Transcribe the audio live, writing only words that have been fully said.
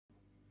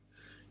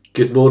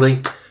Good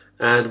morning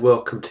and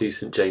welcome to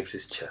St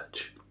James's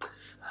Church.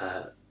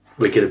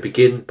 We're going to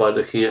begin by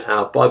looking at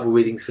our Bible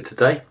readings for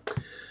today.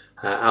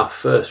 Our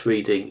first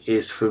reading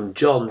is from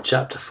John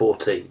chapter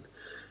 14,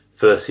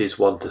 verses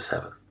 1 to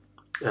 7.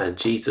 And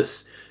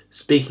Jesus,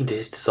 speaking to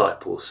his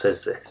disciples,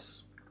 says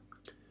this: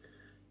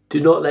 "Do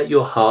not let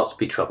your hearts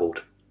be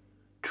troubled.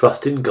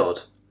 Trust in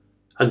God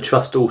and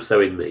trust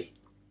also in me.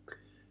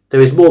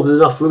 There is more than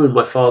enough room in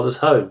my Father's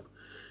home.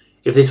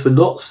 If this were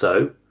not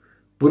so,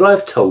 would I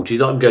have told you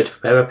that I'm going to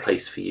prepare a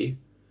place for you?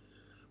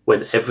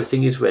 When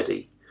everything is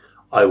ready,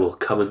 I will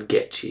come and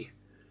get you,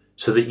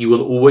 so that you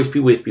will always be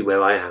with me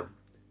where I am.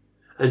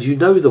 And you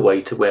know the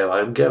way to where I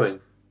am going."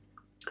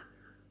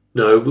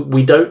 "No,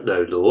 we don't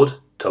know, Lord,"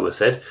 Thomas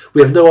said.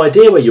 "We have no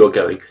idea where you are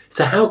going,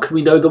 so how can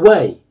we know the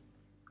way?"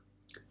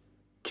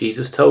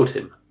 Jesus told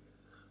him,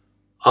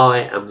 "I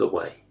am the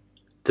way,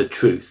 the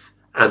truth,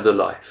 and the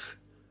life.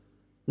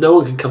 No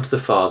one can come to the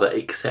Father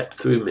except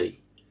through me.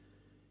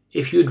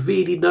 If you had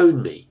really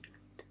known me,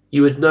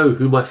 you would know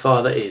who my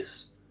Father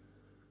is.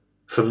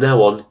 From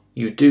now on,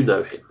 you do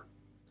know him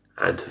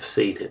and have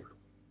seen him."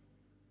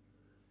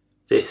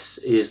 This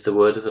is the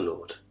word of the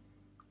Lord.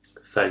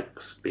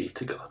 Thanks be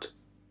to God.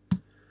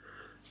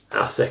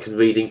 Our second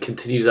reading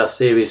continues our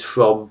series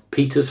from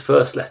Peter's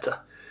first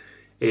letter.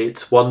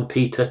 It's 1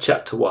 Peter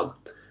chapter 1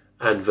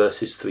 and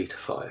verses 3 to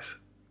 5.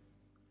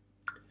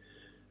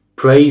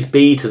 "Praise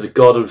be to the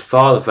God and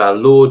Father of our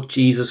Lord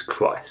Jesus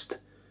Christ.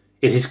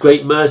 In his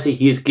great mercy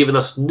he has given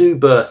us new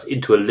birth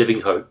into a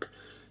living hope,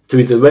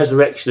 through the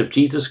resurrection of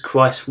Jesus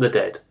Christ from the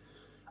dead,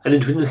 and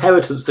into an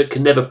inheritance that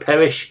can never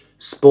perish,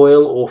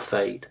 spoil, or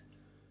fade.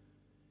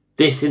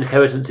 This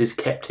inheritance is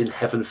kept in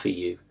heaven for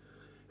you,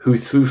 who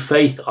through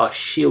faith are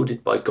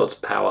shielded by God's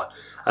power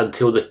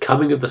until the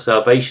coming of the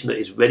salvation that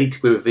is ready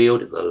to be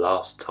revealed in the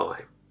last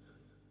time."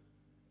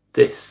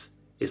 This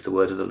is the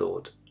word of the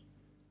Lord.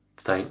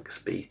 Thanks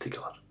be to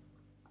God.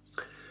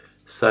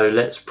 So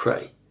let's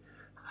pray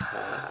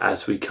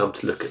as we come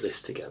to look at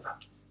this together.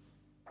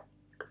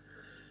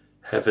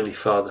 Heavenly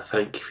Father,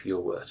 thank you for your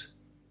word.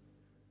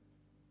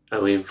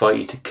 And we invite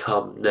you to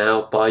come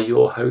now by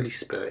your Holy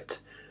Spirit,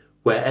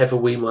 wherever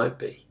we might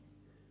be,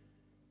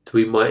 that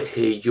we might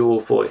hear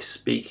your voice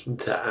speaking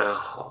to our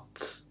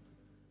hearts.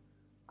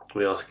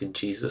 We ask in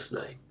Jesus'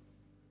 name.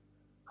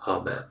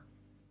 Amen.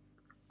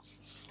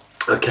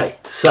 Okay,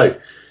 so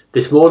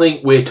this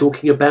morning we're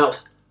talking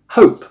about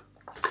hope.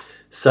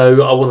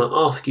 So I want to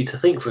ask you to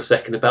think for a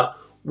second about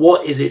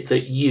what is it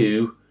that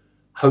you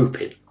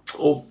hope in?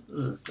 Or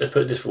let's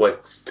put it this way: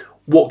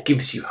 what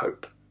gives you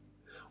hope?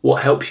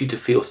 What helps you to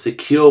feel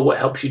secure? What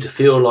helps you to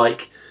feel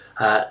like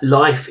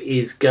life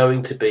is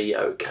going to be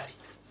okay?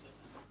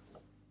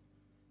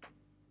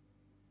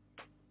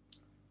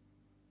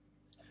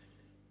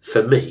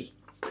 For me,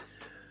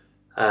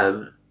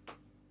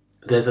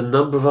 there's a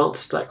number of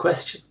answers to that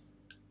question.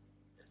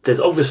 There's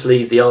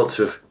obviously the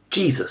answer of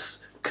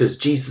Jesus, because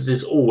Jesus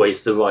is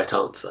always the right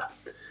answer.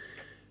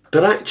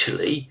 But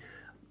actually,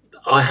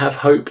 I have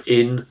hope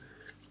in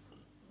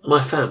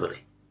my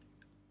family.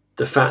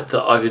 The fact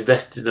that I've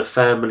invested in a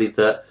family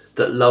that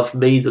love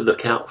me, that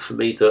look out for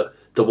me, that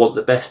want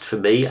the best for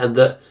me, and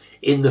that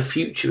in the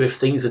future, if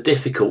things are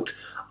difficult,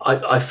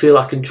 I feel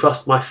I can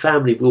trust my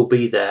family will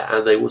be there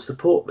and they will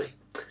support me.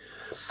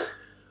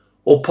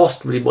 Or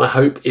possibly my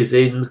hope is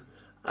in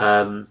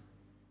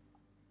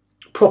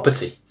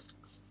property.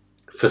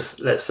 For,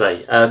 let's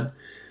say,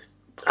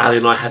 Ali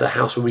and I had a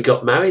house when we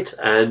got married,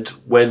 and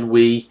when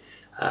we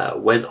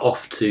went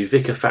off to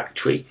Vicar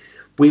Factory,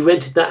 we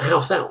rented that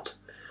house out,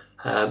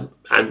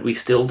 and we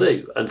still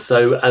do. And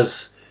so,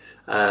 as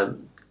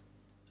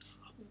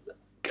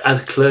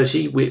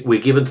clergy,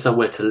 we're given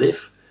somewhere to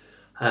live,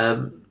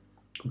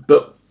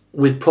 but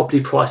with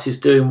property prices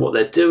doing what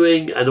they're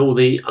doing and all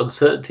the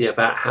uncertainty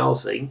about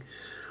housing,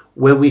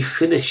 when we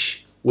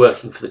finish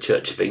working for the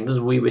Church of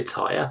England, we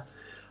retire.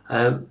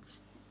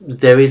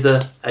 There is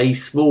a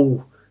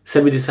small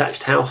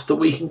semi-detached house that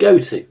we can go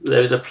to.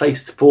 There is a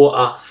place for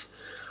us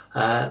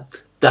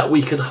that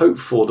we can hope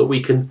for, that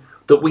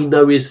we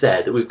know is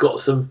there, that we've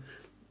got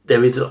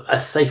there is a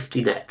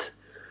safety net.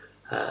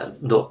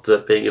 Not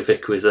that being a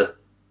vicar is a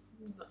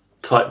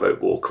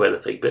tightrope walk or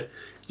anything, but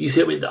you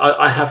see what I mean?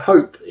 I have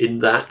hope in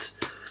that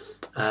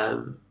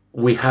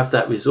we have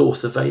that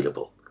resource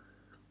available.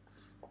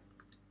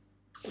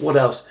 What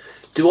else?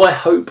 Do I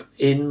hope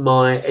in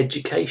my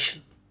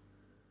education?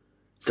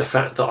 The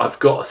fact that I've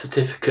got a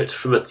certificate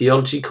from a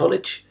theology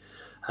college,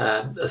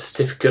 a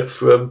certificate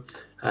from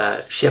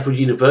Sheffield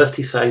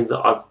University saying that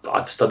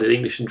I've studied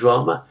English and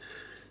drama,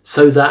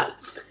 so that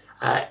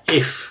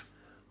if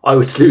I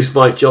were to lose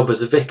my job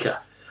as a vicar,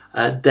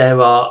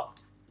 that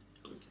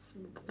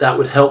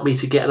would help me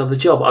to get another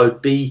job. I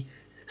would be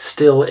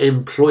still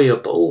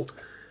employable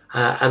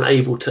and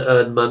able to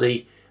earn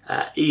money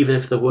even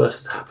if the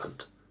worst had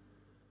happened.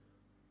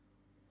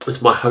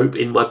 It's my hope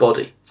in my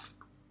body,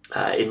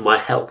 in my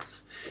health,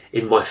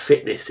 in my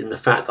fitness, in the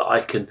fact that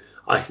I can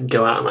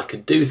go out and I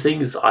can do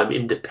things. I'm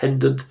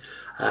independent.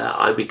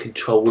 I'm in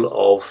control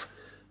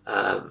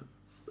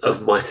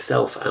of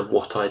myself and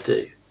what I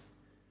do.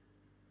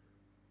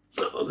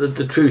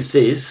 The truth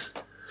is,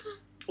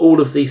 all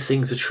of these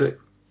things are true.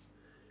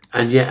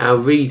 And yet our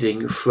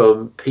reading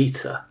from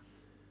Peter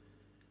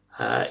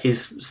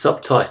is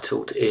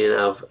subtitled in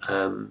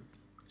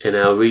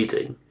our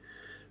reading,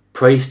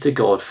 Praise to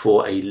God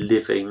for a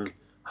Living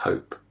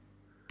Hope.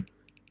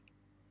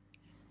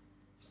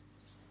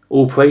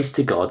 All praise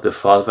to God, the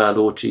Father of our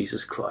Lord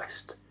Jesus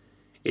Christ.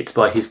 It's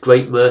by his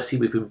great mercy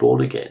we've been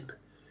born again,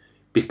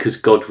 because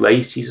God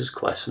raised Jesus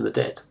Christ from the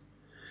dead.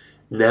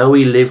 Now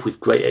we live with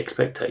great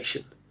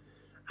expectation,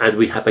 and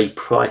we have a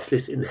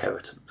priceless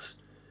inheritance,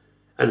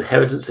 an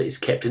inheritance that is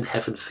kept in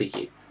heaven for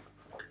you.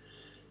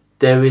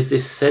 There is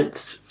this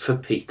sense for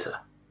Peter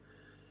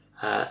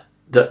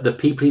that the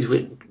people he's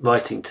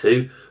writing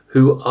to,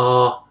 who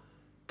are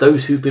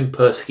those who've been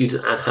persecuted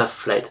and have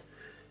fled,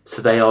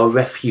 so they are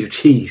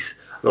refugees,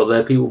 or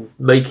they're people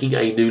making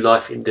a new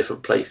life in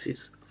different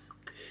places.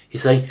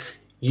 He's saying,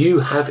 you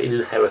have an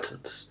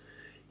inheritance.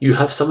 You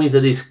have something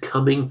that is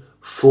coming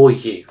for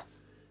you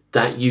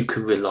that you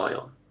can rely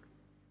on.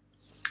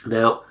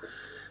 Now,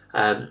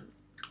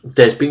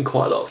 there's been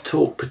quite a lot of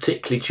talk,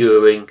 particularly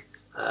during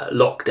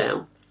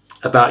lockdown,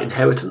 about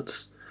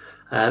inheritance,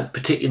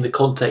 particularly in the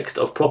context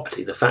of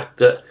property. The fact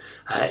that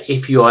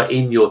if you are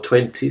in your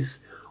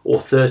 20s or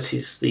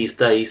 30s these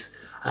days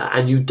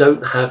and you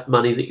don't have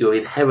money that you're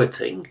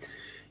inheriting,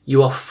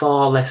 you are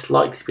far less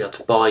likely to be able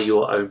to buy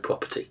your own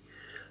property.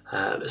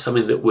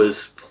 Something that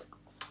was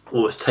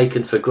almost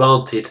taken for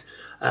granted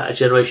a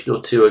generation or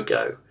two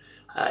ago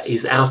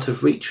is out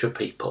of reach for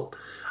people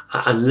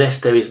unless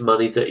there is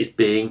money that is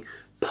being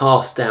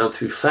passed down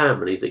through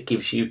family that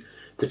gives you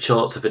the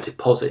chance of a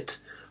deposit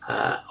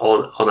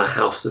on a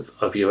house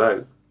of your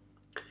own.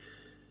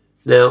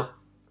 Now,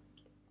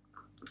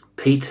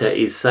 Peter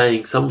is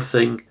saying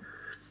something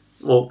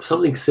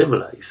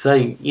similar. He's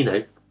saying,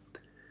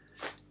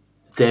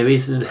 there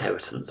is an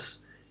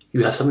inheritance.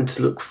 You have something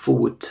to look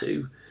forward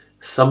to,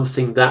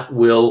 something that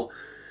will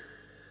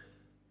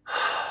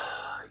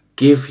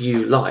give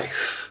you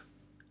life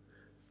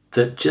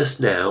that just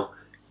now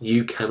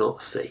you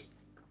cannot see.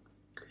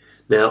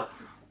 Now,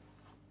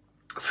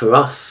 for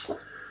us,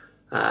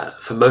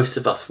 for most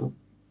of us,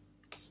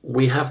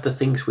 we have the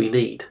things we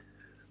need.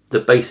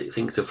 The basic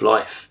things of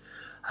life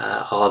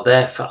are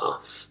there for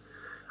us.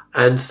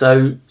 And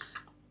so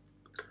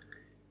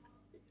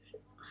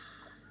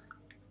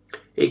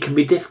it can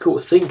be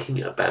difficult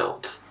thinking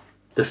about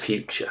the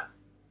future.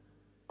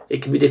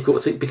 It can be difficult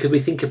to think because we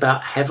think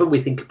about heaven,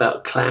 we think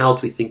about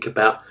clouds, we think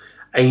about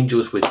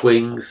angels with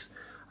wings.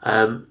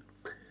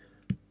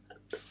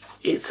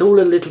 It's all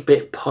a little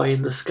bit pie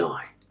in the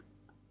sky.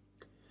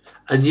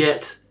 And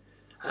yet,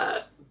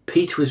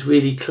 Peter was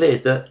really clear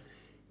that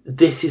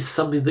this is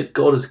something that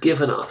God has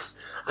given us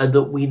and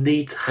that we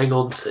need to hang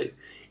on to.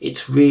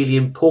 It's really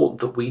important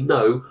that we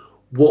know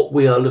what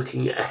we are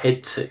looking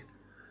ahead to.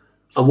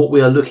 And what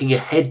we are looking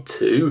ahead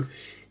to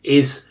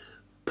is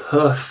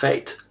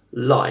perfect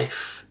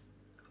life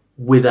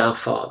with our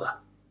Father.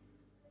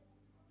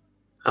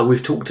 And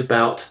we've talked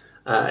about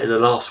in the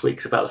last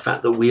weeks about the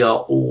fact that we are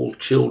all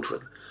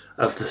children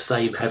of the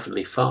same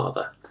Heavenly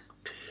Father.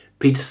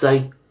 Peter's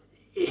saying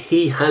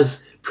he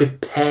has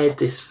prepared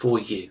this for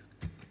you.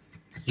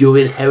 Your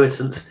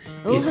inheritance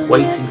is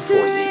waiting for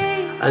you.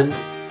 And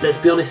let's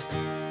be honest,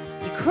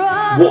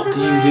 what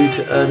do you do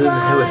to earn an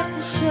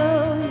inheritance?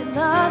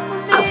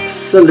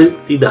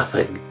 Absolutely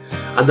nothing.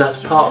 And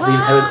that's part of the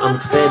inherent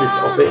unfairness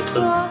of it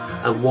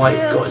and why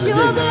it's got in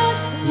the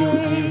news.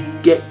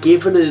 You get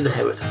given an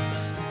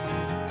inheritance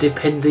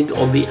depending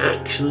on the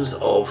actions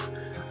of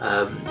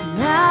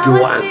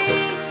your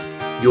ancestors,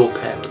 your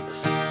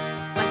parents.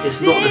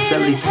 It's not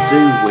necessarily to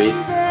do with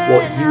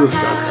what you have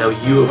done, how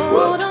you have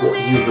worked, what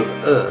you have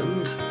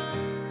earned.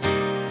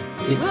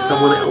 It's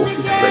someone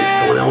else's grace,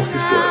 someone else's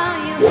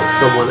work, what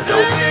someone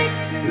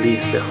else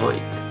leaves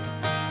behind.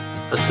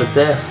 And so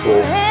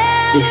therefore,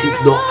 this is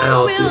not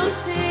our doing.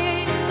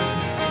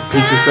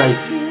 People say,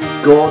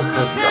 God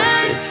has done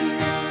this,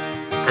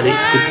 and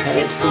it's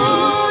prepared for you,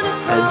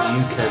 and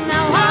you can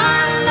receive it.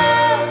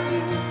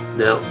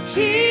 Now,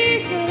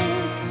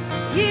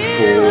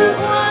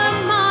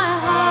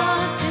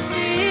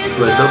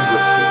 for a number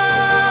of people,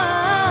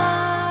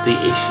 the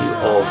issue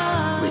of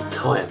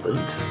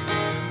retirement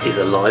is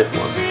a live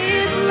one,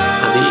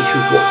 and the issue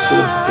of what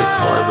sort of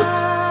retirement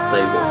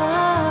they want.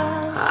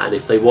 And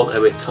if they want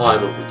a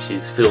retirement which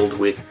is filled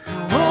with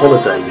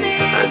holidays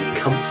and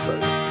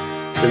comfort,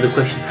 then the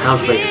question is, how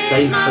do they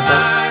save for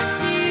that?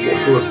 What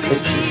sort of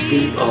pension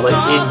scheme are they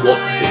in?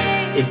 What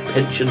in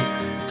pension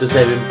does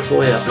their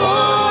employer offer?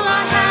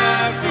 I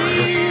have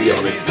to be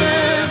honest,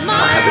 I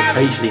have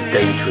occasionally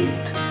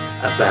daydreamed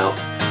about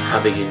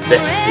having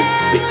invested in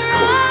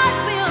Bitcoin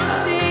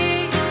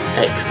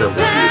X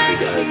number of years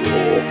ago,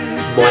 or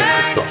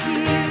Microsoft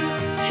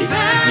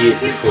years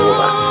before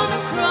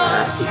that.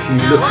 If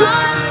you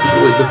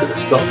always look at the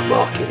stock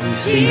market and you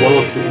see one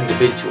or two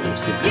individuals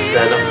who can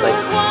stand up and say,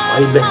 I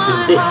invested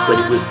in this when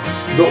it was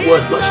not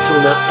worth much till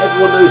now,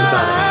 everyone knows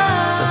about it,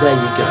 and there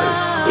you go.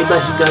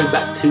 Imagine going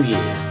back 2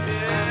 years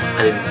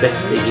and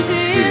investing in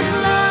Zoom,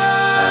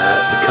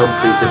 the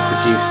company that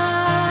produced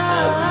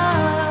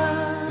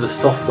the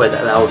software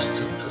that allows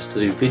us to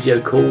do video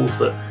calls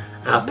that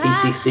our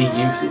PCC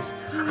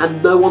uses,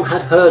 and no one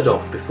had heard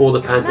of before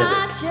the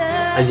pandemic,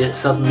 and yet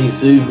suddenly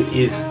Zoom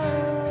is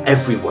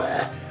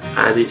everywhere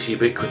and it's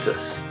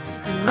ubiquitous.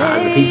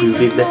 And the people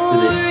who've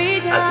invested in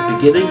it at the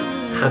beginning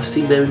have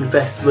seen their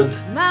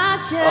investment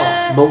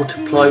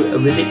multiply a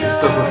ridiculous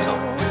number of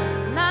times.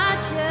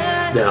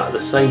 Now at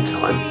the same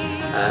time,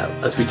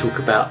 as we talk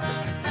about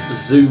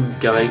Zoom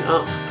going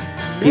up,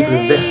 people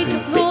invested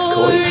in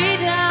Bitcoin,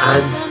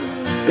 and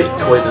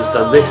Bitcoin has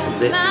done this and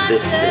this and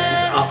this and this,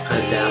 and up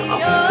and down,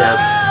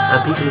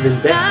 and people have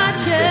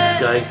invested in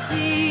things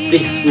going,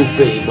 this will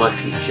be my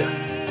future.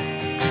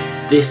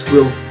 This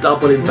will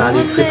double in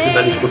value, triple in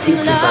value, quadruple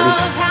in value,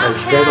 and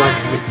then I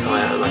can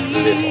retire and I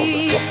can live on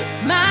the profits.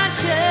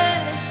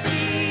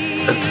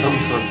 And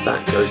sometimes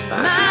that goes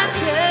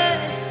badly.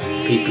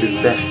 People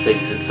invest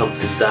things in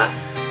something that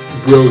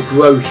will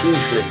grow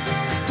hugely,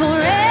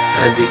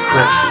 and it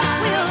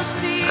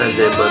crashes, and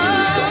their money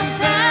is gone.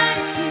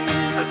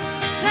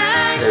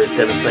 There is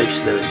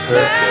devastation, there is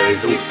hurt, there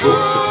is all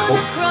sorts of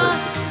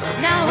consequences to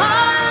that.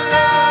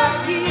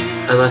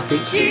 And I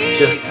think it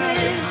just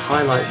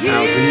highlights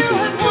our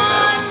reading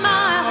about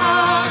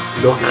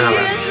not our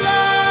actions,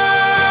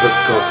 but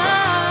God's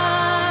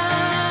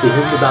actions. This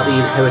isn't about the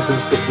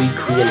inheritance that we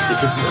create, this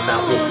isn't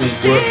about what we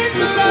work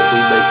towards, what we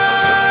make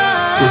happen.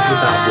 This is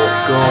about what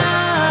God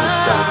has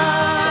done for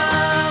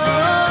us.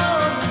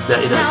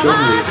 Now in our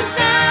John reading,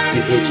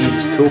 you hear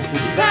Jesus talking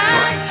to his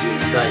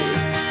disciples saying,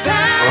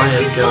 I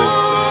am going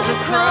to the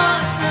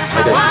cross,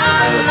 I don't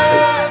prepare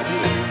a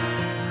place.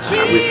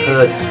 And we've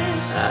heard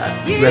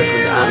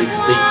Reverend Ali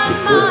speak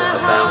before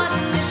about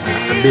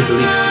a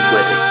Middle Eastern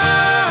wedding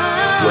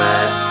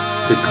where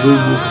the groom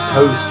will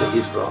propose to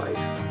his bride,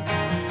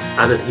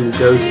 and then he will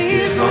go to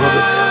his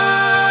father's house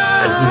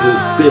and he will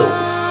build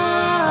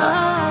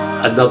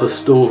another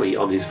story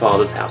on his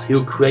father's house. He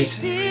will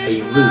create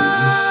a room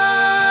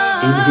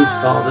in his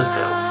father's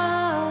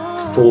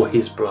house for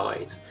his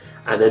bride,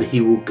 and then he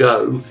will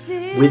go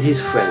with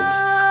his friends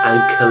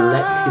and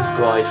collect his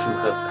bride from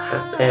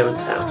her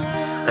parents' house,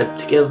 and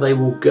together they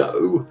will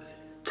go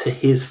to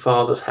his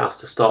father's house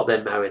to start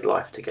their married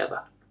life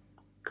together.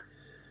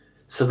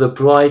 So the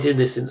bride in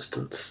this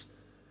instance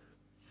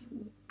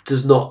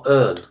does not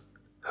earn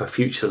her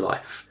future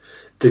life.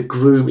 The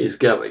groom is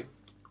going.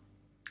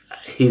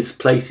 His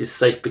place is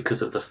safe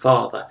because of the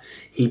father.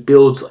 He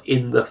builds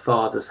in the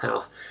father's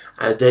house,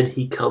 and then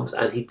he comes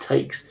and he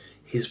takes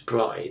his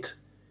bride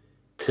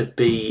to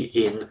be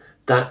in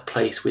that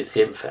place with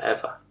him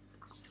forever.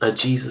 And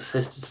Jesus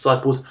says to the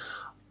disciples,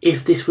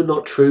 if this were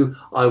not true,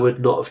 I would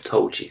not have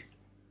told you.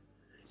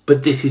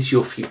 But this is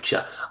your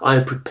future. I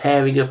am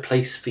preparing a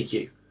place for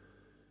you.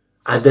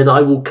 And then I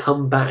will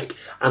come back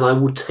and I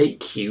will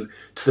take you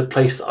to the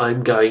place that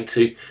I'm going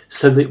to,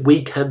 so that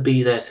we can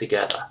be there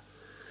together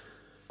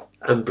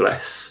and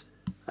bless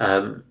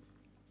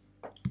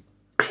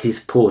his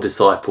poor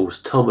disciples.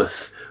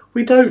 Thomas,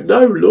 we don't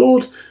know,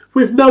 Lord.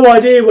 We've no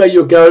idea where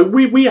you're going.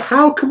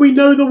 How can we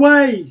know the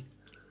way?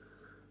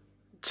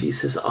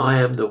 Jesus says, I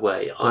am the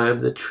way, I am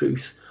the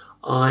truth,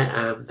 I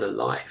am the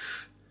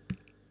life.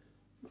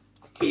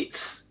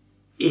 It's,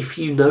 if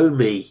you know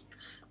me,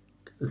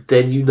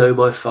 then you know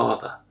my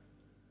Father.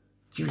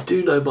 You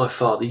do know my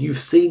Father. You've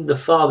seen the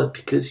Father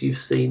because you've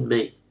seen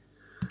me.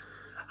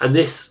 And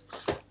this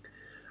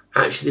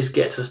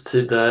gets us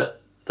to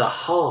the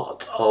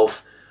heart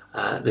of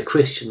the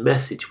Christian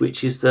message,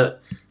 which is that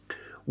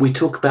we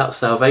talk about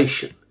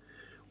salvation.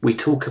 We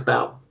talk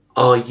about,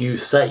 are you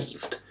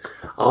saved?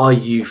 Are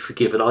you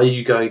forgiven? Are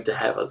you going to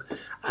heaven?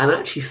 And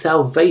actually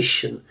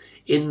salvation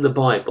in the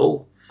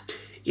Bible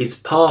is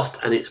past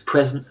and it's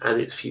present and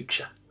it's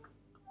future.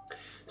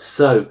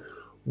 So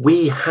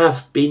we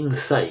have been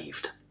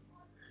saved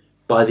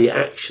by the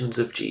actions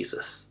of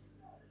Jesus.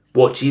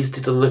 What Jesus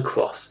did on the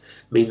cross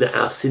means that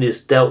our sin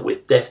is dealt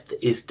with, death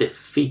is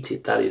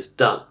defeated, that is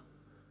done.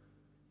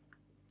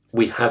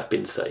 We have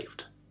been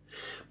saved.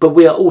 But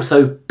we are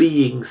also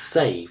being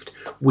saved.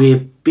 We're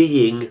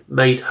being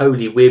made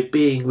holy. We're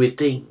being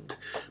redeemed.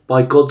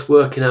 By God's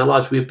work in our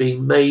lives, we're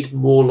being made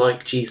more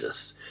like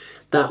Jesus.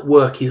 That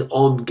work is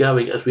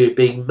ongoing as we are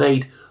being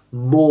made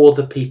more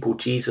the people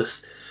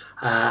Jesus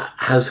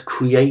has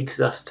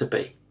created us to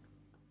be.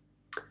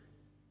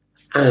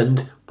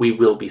 And we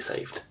will be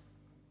saved.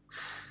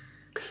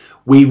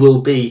 We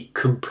will be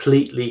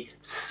completely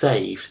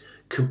saved,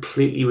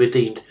 completely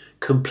redeemed,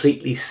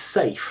 completely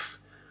safe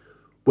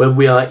when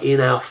we are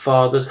in our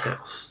Father's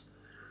house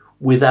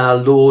with our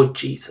Lord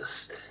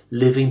Jesus,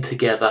 living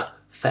together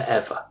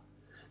forever.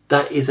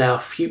 That is our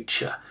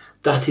future.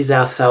 That is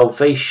our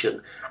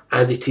salvation,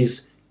 and it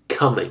is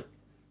coming,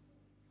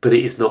 but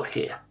it is not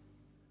here.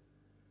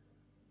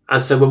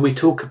 And so when we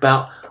talk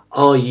about,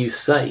 are you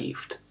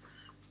saved?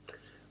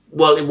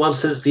 Well, in one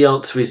sense the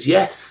answer is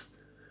yes.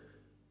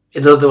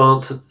 In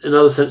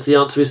another sense the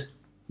answer is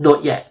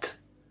not yet.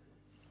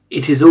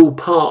 It is all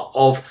part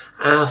of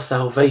our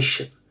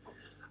salvation.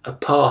 A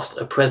past,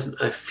 a present,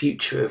 a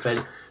future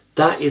event.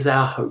 That is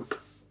our hope.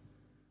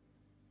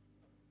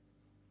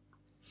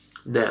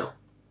 Now,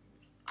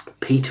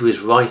 Peter is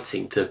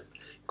writing to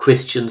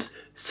Christians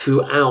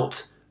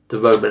throughout the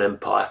Roman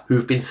Empire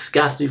who've been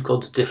scattered, who've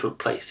gone to different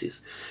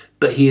places.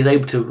 But he is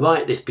able to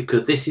write this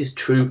because this is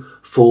true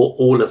for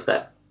all of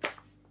them.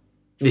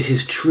 This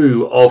is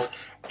true of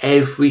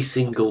every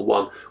single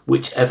one,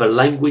 whichever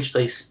language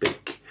they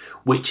speak,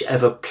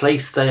 whichever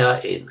place they are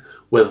in,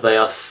 whether they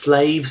are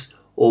slaves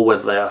or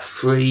whether they are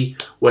free,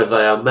 whether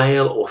they are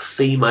male or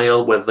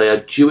female, whether they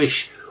are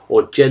Jewish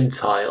or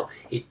Gentile.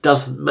 It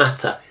doesn't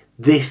matter.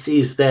 This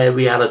is their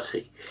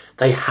reality.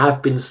 They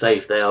have been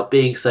saved. They are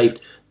being saved.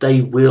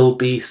 They will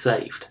be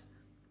saved.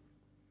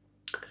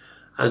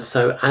 And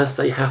so as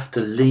they have to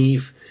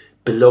leave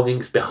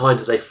belongings behind,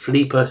 as they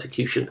flee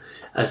persecution,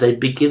 as they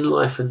begin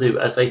life anew,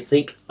 as they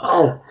think,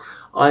 oh,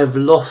 I have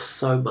lost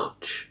so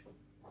much,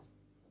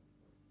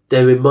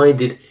 they're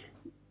reminded,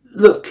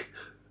 look,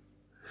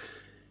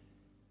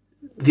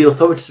 the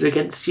authorities are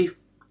against you.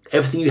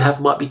 Everything you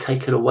have might be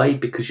taken away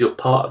because you're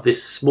part of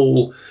this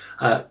small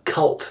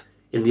cult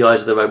in the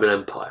eyes of the Roman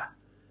Empire.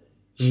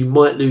 You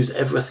might lose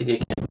everything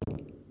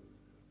again.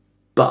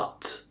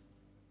 But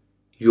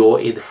your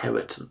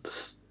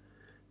inheritance,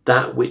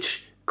 that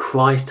which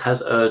Christ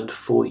has earned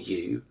for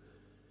you,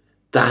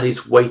 that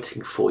is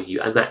waiting for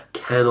you, and that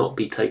cannot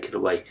be taken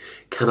away,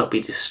 cannot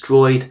be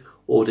destroyed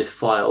or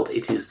defiled.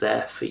 It is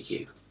there for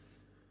you.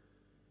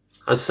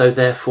 And so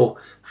therefore,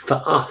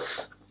 for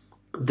us,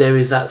 there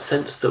is that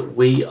sense that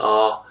we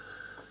are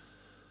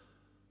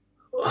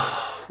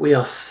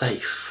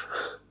safe.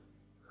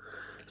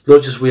 It's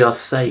not just we are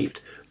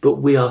saved, but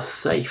we are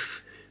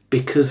safe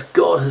because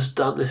God has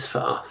done this for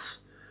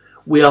us.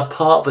 We are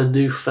part of a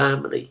new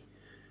family.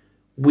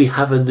 We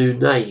have a new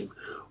name.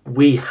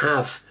 We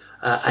have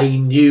a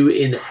new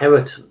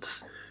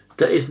inheritance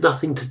that is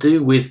nothing to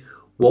do with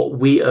what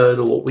we earn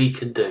or what we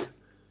can do,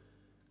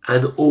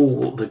 and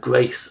all the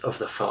grace of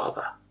the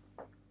Father.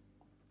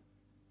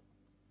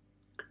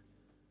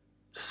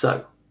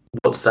 So,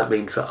 what does that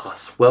mean for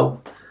us?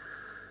 Well,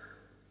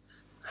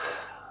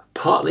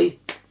 partly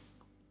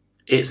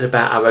it's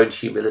about our own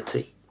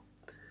humility,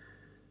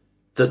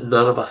 that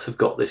none of us have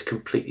got this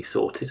completely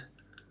sorted.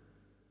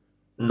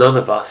 None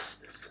of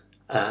us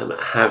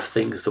have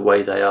things the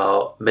way they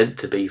are meant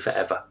to be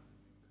forever,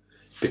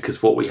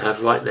 because what we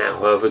have right now,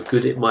 however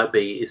good it might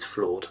be, is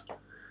flawed.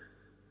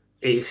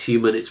 It is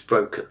human, it's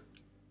broken.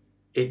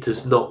 It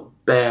does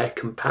not bear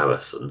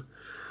comparison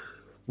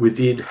with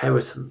the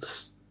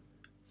inheritance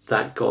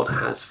that God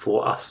has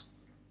for us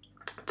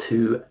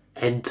to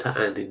enter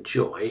and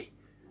enjoy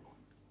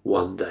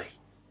one day.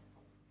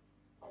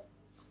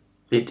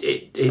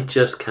 It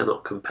just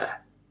cannot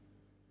compare.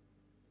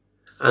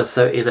 And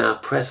so in our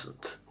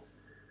present,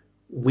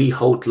 we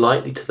hold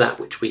lightly to that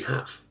which we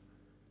have,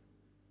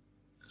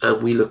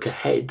 and we look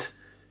ahead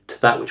to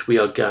that which we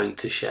are going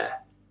to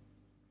share.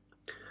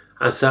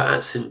 And so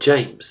at St.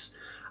 James,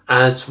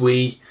 as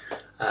we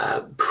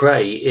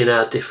pray in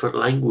our different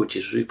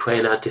languages, we pray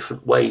in our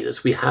different ways,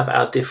 as we have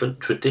our different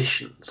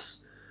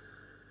traditions,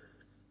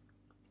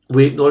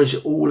 we acknowledge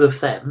all of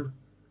them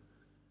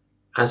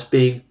as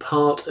being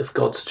part of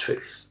God's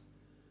truth,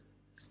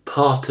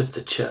 part of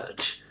the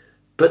church,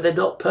 but they're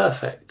not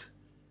perfect.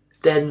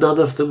 They're none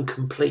of them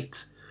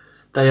complete.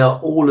 They are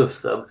all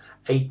of them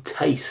a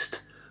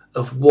taste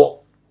of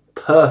what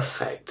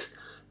perfect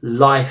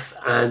life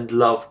and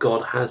love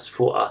God has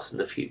for us in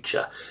the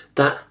future.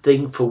 That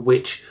thing for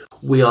which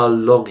we are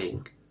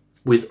longing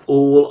with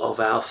all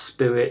of our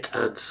spirit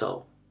and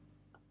soul.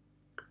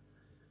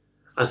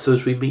 And so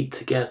as we meet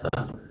together,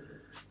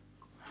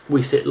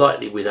 we sit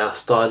lightly with our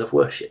style of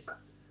worship.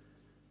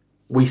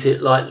 We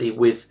sit lightly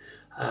with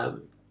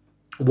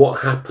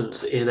what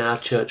happens in our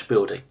church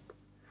building.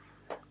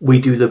 We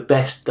do the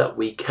best that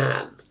we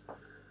can,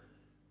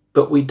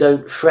 but we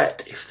don't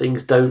fret if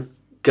things don't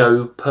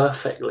go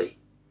perfectly,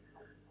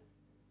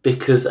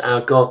 because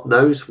our God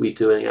knows we're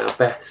doing our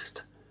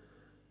best,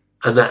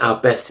 and that our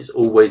best is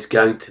always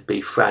going to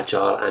be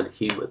fragile and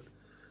human,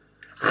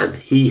 and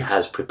He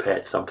has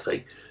prepared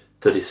something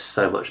that is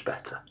so much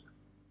better.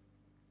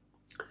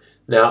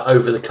 Now,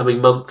 over the coming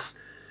months,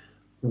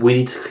 we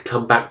need to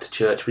come back to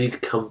church. We need to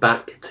come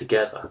back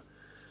together.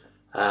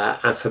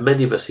 And for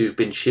many of us who've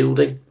been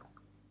shielding,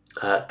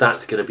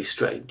 that's going to be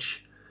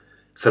strange.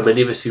 For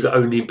many of us who've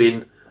only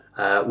been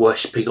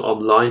worshipping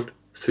online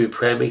through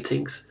prayer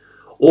meetings,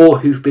 or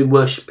who've been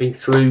worshipping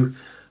through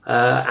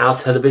our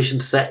television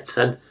sets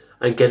and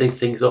getting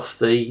things off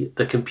the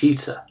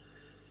computer,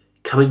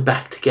 coming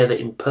back together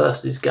in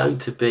person is going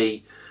to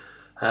be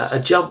a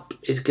jump.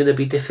 It's going to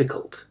be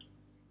difficult.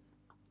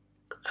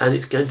 And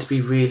it's going to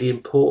be really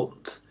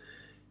important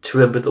to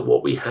remember that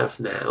what we have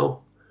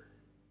now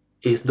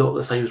is not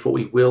the same as what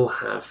we will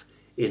have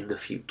in the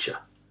future.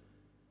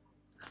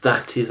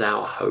 That is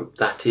our hope.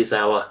 That is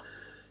our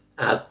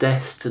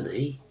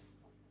destiny.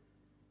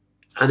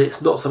 And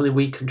it's not something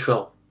we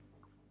control.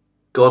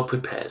 God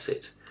prepares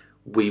it.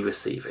 We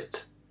receive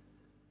it.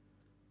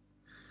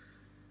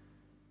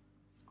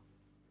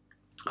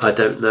 I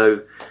don't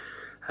know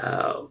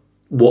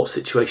what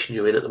situation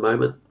you're in at the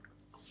moment.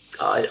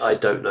 I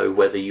don't know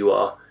whether you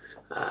are,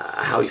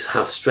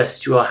 how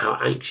stressed you are, how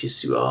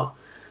anxious you are.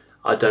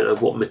 I don't know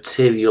what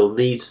material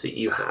needs that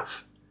you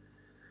have.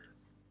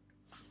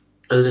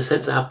 And in a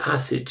sense, our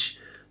passage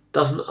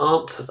doesn't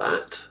answer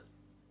that.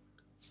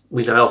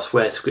 We know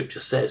elsewhere Scripture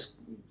says,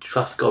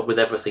 trust God with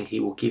everything, He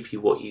will give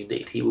you what you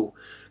need. He will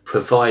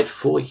provide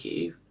for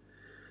you.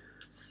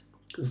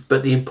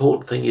 But the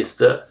important thing is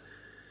that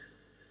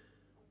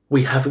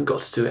we haven't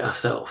got to do it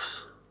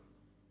ourselves.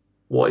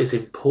 What is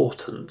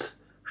important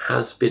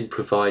has been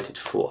provided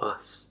for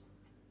us.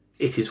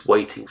 It is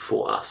waiting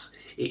for us.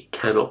 It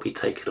cannot be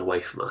taken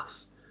away from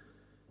us.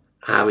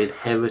 Our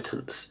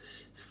inheritance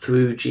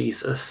through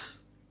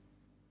Jesus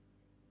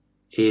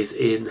is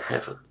in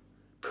heaven,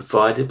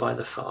 provided by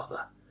the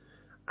Father,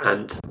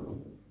 and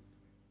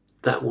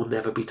that will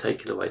never be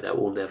taken away. That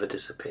will never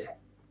disappear.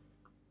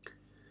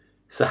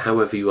 So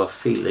however you are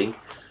feeling,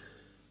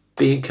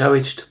 be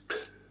encouraged.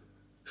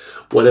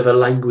 Whatever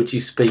language you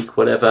speak,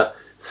 whatever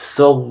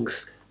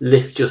songs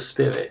lift your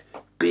spirit,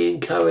 be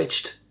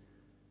encouraged.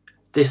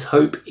 This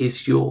hope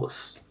is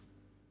yours.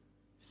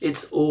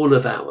 It's all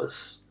of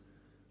ours.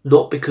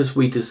 Not because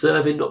we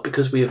deserve it, not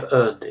because we have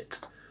earned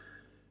it,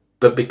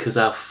 but because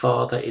our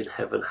Father in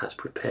heaven has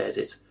prepared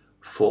it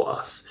for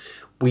us.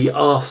 We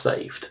are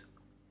saved,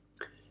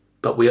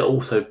 but we are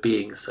also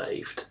being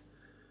saved.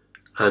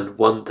 And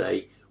one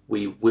day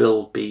we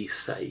will be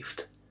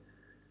saved.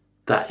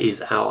 That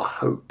is our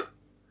hope.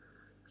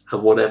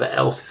 And whatever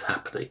else is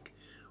happening,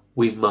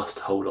 we must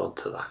hold on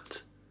to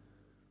that.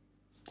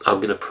 I'm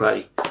going to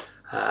pray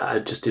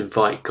and just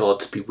invite God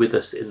to be with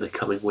us in the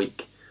coming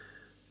week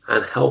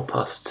and help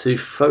us to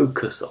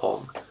focus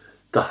on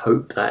the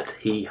hope that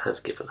He has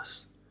given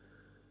us.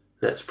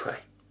 Let's pray.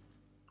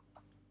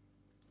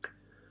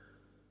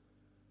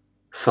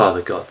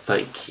 Father God,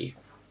 thank you.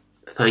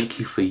 Thank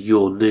you for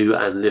your new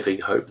and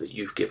living hope that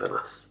you've given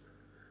us.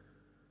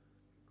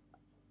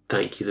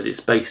 Thank you that it's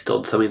based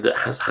on something that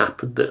has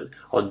happened, that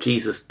on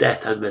Jesus'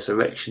 death and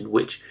resurrection,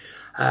 which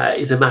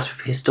is a matter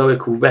of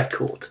historical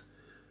record,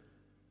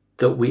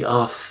 that we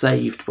are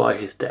saved by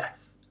His death,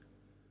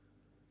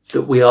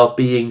 that we are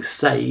being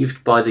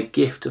saved by the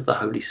gift of the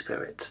Holy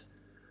Spirit.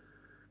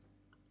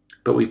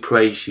 But we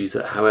praise you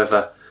that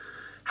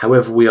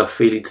however we are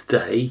feeling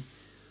today,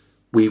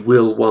 we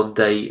will one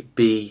day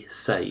be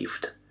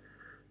saved.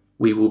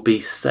 We will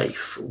be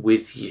safe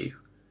with you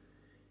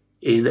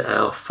in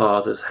our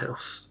Father's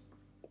house.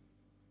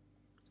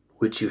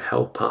 Would you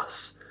help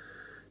us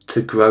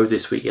to grow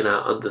this week in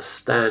our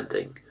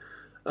understanding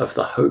of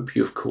the hope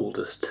you've called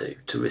us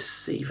to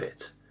receive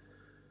it,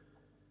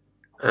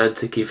 and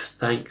to give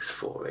thanks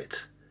for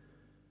it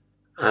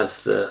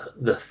as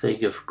the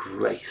thing of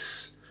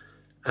grace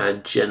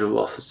and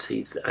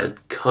generosity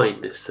and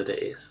kindness that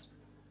it is.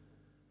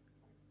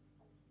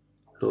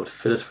 Lord,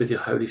 fill us with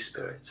your Holy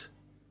Spirit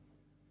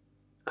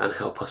and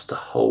help us to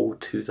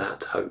hold to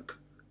that hope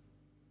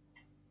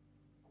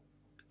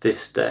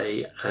this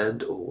day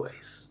and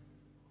always.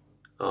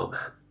 Amen.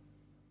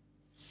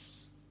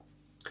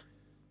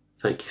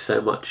 Thank you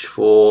so much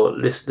for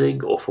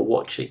listening or for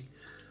watching.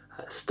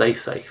 Stay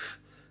safe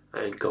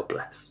and God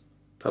bless.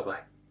 Bye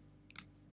bye.